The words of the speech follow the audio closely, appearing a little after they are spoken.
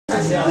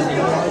All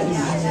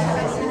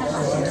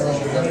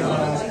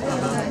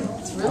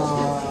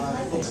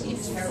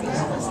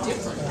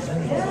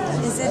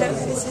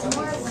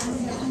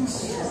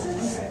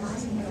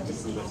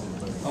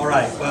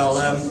right,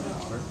 well,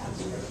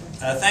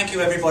 thank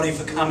you everybody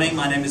for coming.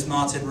 My name is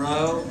Martin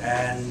Rowe,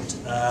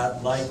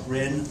 and like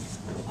Rynn,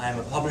 I am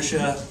a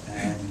publisher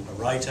and a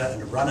writer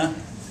and a runner,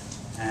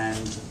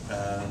 and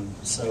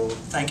so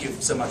thank you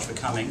so much for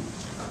coming.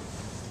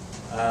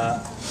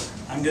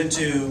 I'm going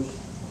to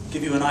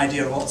give you an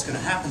idea of what's going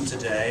to happen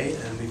today,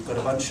 and we've got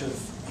a bunch of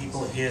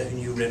people here who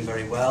knew Rynn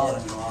very well, and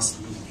I'm going to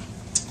ask them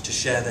to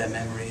share their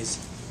memories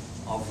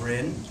of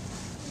Rynn,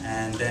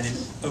 and then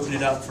open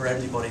it up for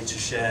everybody to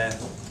share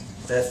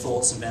their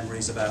thoughts and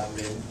memories about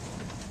Rynn.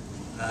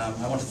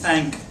 I want to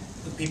thank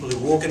the people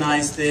who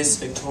organised this,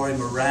 Victoria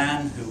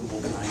Moran, who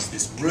organised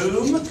this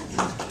room,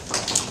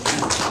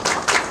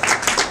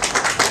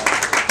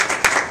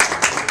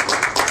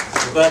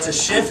 Roberta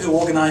Schiff, who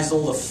organised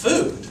all the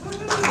food,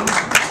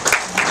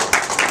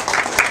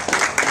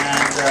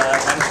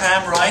 and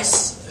Pam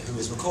Rice, who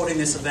is recording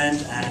this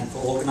event and for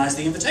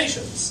organising the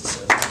invitations.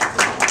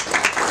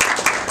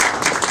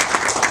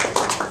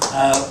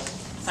 So,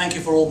 thank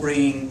you for all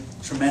bringing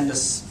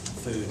tremendous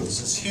food. There's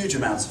just huge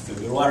amounts of food.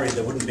 We were worried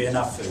there wouldn't be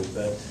enough food,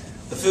 but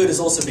the food has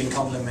also been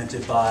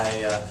complemented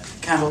by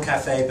Candle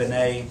Cafe.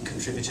 Benet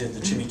contributed the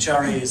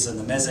chimichurris and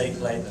the meze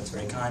plate. That's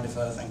very kind of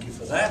her. Thank you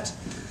for that.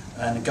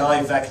 And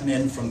Guy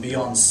Vaknin from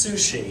Beyond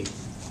Sushi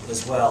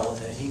as well.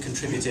 He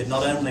contributed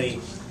not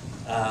only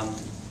a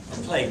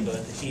plate,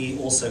 but he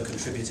also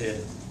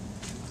contributed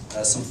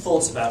some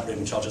thoughts about Rynn,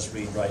 which I'll just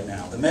read right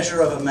now. The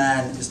measure of a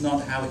man is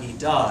not how he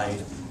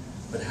died,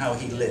 but how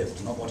he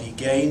lived. Not what he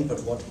gained,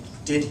 but what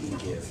did he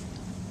give.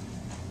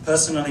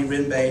 Personally,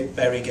 Rynn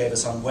Berry gave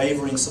us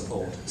unwavering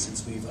support.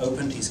 Since we've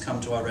opened, he's come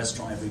to our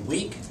restaurant every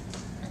week.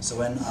 So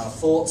when our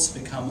thoughts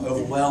become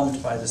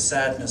overwhelmed by the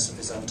sadness of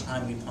his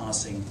untimely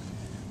passing,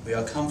 we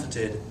are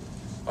comforted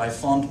by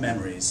fond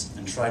memories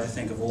and try to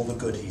think of all the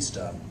good he's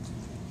done.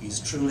 He's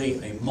truly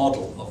a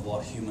model of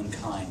what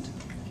humankind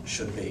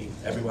should be.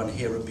 Everyone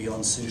here at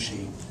Beyond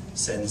Sushi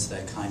sends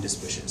their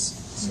kindest wishes.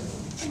 So,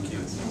 thank you.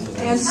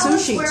 And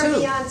sushi, where too.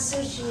 Beyond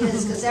Sushi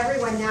is, because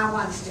everyone now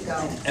wants to go.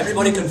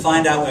 Everybody can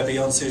find out where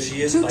Beyond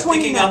Sushi is by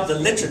picking up the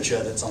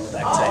literature that's on the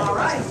back table. All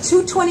right.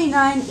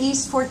 229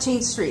 East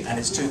 14th Street. And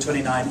it's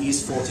 229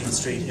 East 14th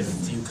Street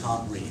if you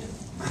can't read.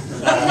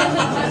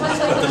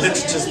 But the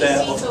literature's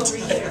there on the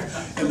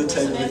in the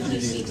table if you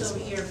need it. Over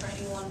here for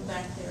anyone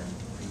back there.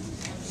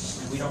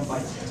 We don't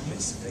bite them.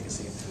 Please take a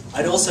seat.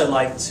 I'd also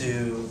like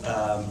to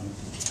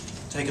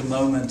take a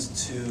moment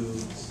to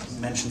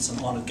mention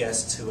some honoured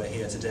guests who are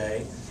here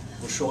today.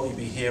 We'll shortly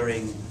be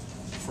hearing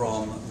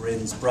from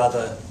Rynn's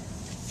brother,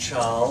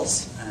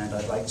 Charles, and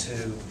I'd like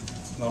to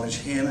acknowledge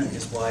him and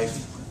his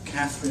wife,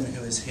 Catherine,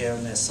 who is here,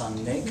 and their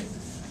son, Nick,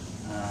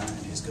 and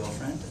his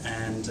girlfriend.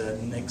 And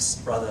Nick's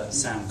brother,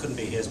 Sam, couldn't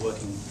be here, he's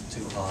working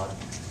too hard.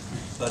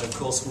 But of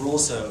course, we're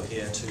also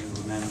here to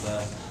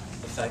remember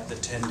the fact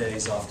that 10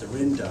 days after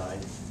Rynn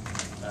died,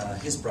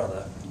 his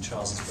brother,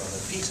 Charles's brother,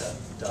 Peter,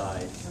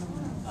 died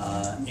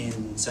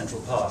in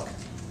Central Park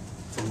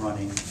from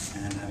running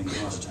and having a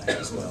heart attack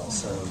as well.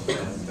 So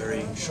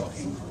very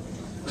shocking.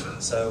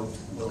 So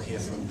we'll hear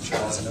from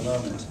Charles in a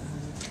moment.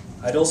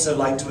 I'd also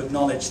like to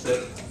acknowledge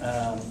that,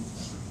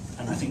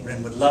 and I think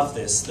Rynn would love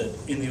this, that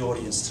in the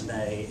audience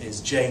today is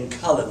Jane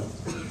Cullen,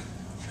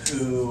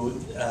 who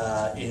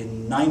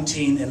in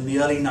the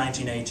early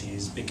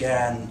 1980s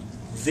began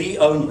the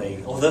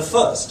only, or the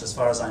first, as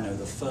far as I know,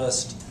 the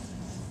first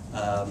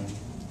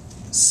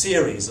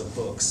series of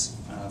books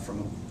from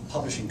a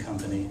publishing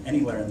company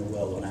anywhere in the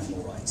world on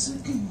animal rights.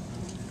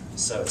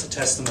 So it's a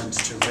testament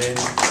to Rynn.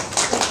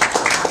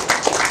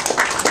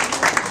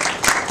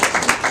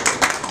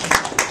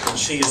 And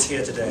she is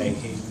here today,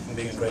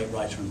 being a great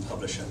writer and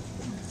publisher.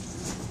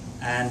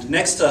 And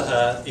next to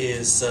her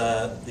is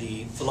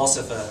the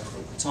philosopher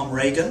Tom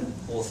Regan,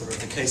 author of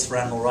The Case for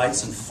Animal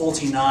Rights and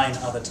 49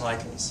 other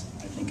titles,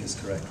 I think is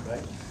correct,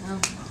 right? Oh.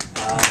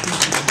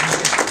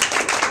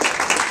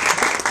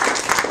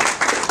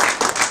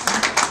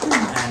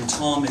 And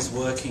Tom is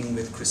working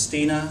with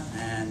Christina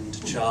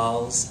and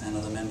Charles and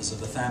other members of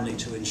the family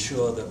to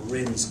ensure that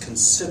Rynn's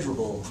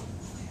considerable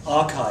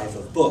archive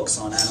of books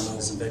on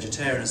animals and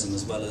vegetarianism,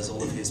 as well as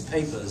all of his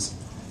papers,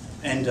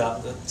 end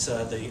up at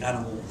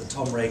the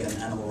Tom Regan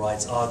Animal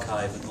Rights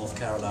Archive at North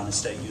Carolina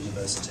State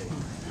University,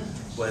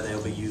 where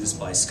they'll be used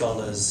by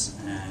scholars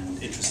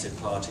and interested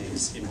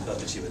parties in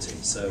perpetuity.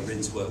 So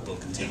Rynn's work will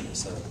continue.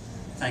 So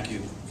thank you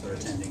for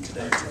attending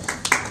today.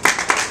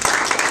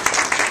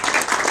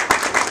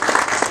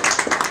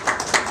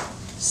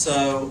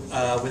 So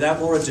without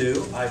more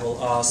ado, I will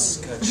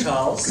ask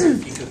Charles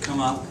if he could come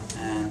up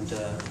and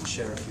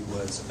share a few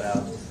words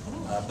about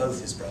both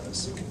his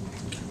brothers.